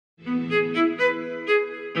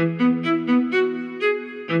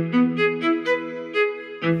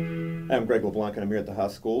Greg LeBlanc, and I'm here at the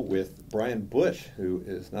Haas School with Brian Busch, who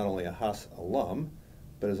is not only a Haas alum,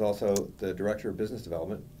 but is also the Director of Business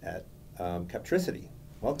Development at Captricity.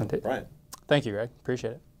 Welcome, Brian. Thank you, Greg.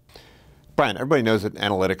 Appreciate it. Brian, everybody knows that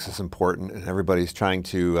analytics is important, and everybody's trying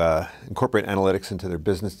to incorporate analytics into their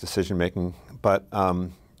business decision making. But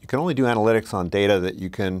you can only do analytics on data that you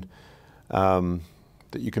can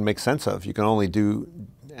make sense of. You can only do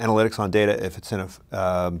analytics on data if it's in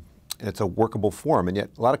a workable form, and yet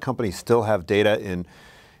a lot of companies still have data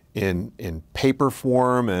in paper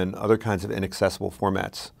form and other kinds of inaccessible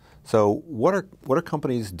formats. So what are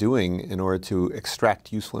companies doing in order to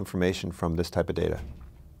extract useful information from this type of data?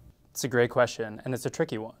 It's a great question, and it's a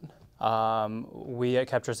tricky one. We at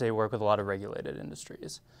Captricity work with a lot of regulated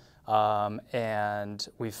industries, and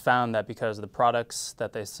we've found that because the products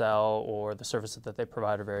that they sell or the services that they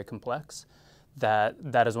provide are very complex, that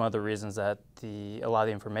is one of the reasons that a lot of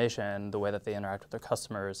the information, the way that they interact with their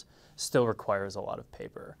customers, still requires a lot of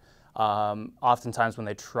paper. Oftentimes when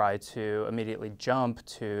they try to immediately jump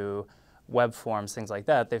to web forms, things like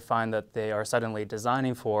that, they find that they are suddenly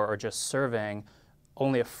designing for or just serving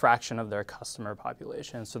only a fraction of their customer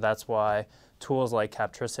population. So that's why tools like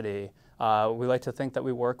Captricity, we like to think that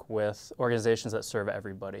we work with organizations that serve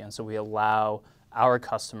everybody. And so we allow our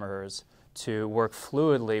customers to work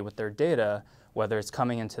fluidly with their data, whether it's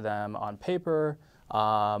coming into them on paper,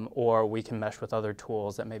 or we can mesh with other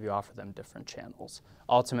tools that maybe offer them different channels.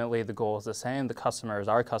 Ultimately, the goal is the same.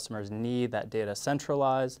 Our customers need that data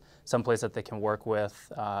centralized, someplace that they can work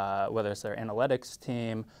with, whether it's their analytics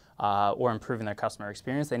team or improving their customer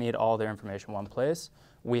experience. They need all their information in one place.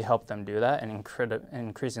 We help them do that and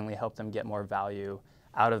increasingly help them get more value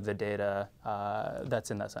out of the data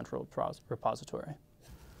that's in that central repository.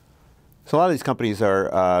 So a lot of these companies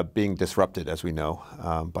are being disrupted, as we know,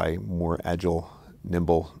 by more agile,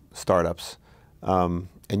 nimble startups. And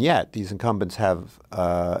yet, these incumbents have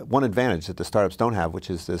one advantage that the startups don't have,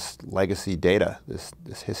 which is this legacy data,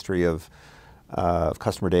 this history of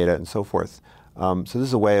customer data and so forth. So this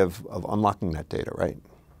is a way of unlocking that data, right?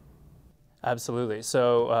 Absolutely.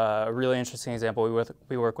 So a really interesting example,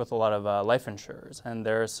 we work with a lot of life insurers, and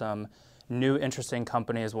there are some new interesting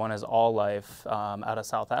companies. One is All Life out of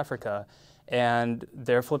South Africa, and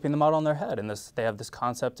they're flipping the model on their head. And they have this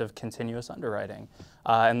concept of continuous underwriting,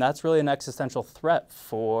 and that's really an existential threat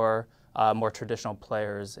for more traditional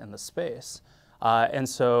players in the space. And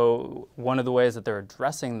so one of the ways that they're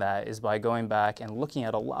addressing that is by going back and looking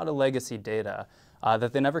at a lot of legacy data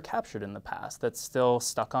that they never captured in the past, that's still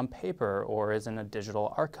stuck on paper or is in a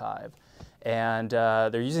digital archive. And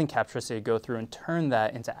they're using Captricity to go through and turn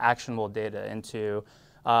that into actionable data, into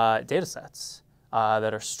data sets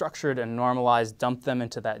that are structured and normalized, dump them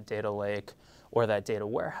into that data lake or that data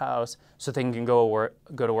warehouse so they can go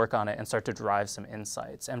to work on it and start to drive some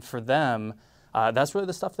insights. And for them, that's really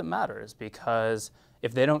the stuff that matters, because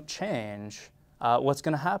if they don't change, what's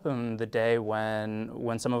going to happen the day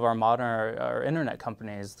when some of our modern our internet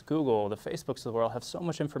companies, Google, the Facebooks of the world, have so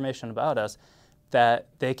much information about us that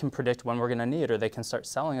they can predict when we're going to need, or they can start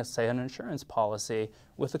selling us, say, an insurance policy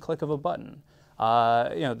with a click of a button.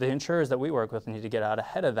 The insurers that we work with need to get out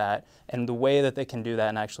ahead of that, and the way that they can do that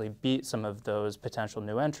and actually beat some of those potential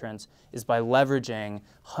new entrants is by leveraging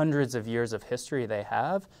hundreds of years of history they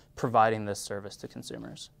have, providing this service to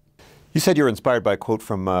consumers. You said you were inspired by a quote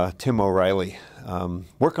from Tim O'Reilly,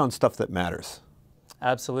 work on stuff that matters.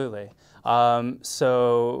 Absolutely.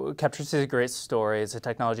 So Captricity is a great story. It's a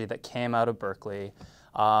technology that came out of Berkeley,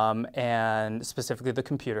 and specifically the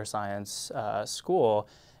computer science school,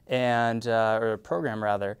 or program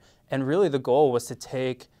rather. And really the goal was to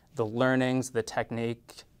take the learnings, the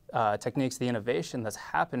techniques, the innovation that's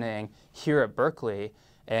happening here at Berkeley,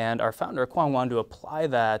 and our founder, Kwong, wanted to apply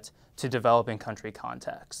that to developing country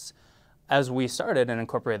contexts. As we started and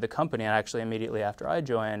incorporated the company, and actually immediately after I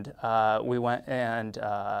joined, we went and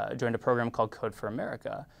joined a program called Code for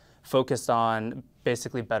America, focused on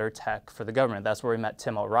basically better tech for the government. That's where we met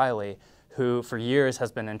Tim O'Reilly, who for years has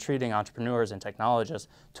been entreating entrepreneurs and technologists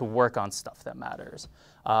to work on stuff that matters.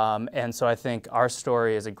 And so I think our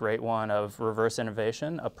story is a great one of reverse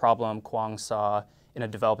innovation, a problem Kwong saw in a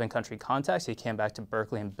developing country context. He came back to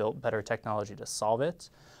Berkeley and built better technology to solve it.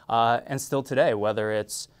 And still today, whether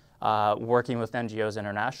it's working with NGOs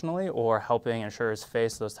internationally or helping insurers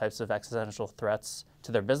face those types of existential threats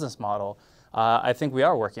to their business model, I think we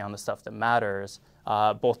are working on the stuff that matters,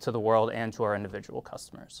 both to the world and to our individual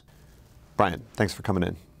customers. Brian, thanks for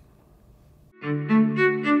coming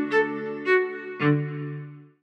in.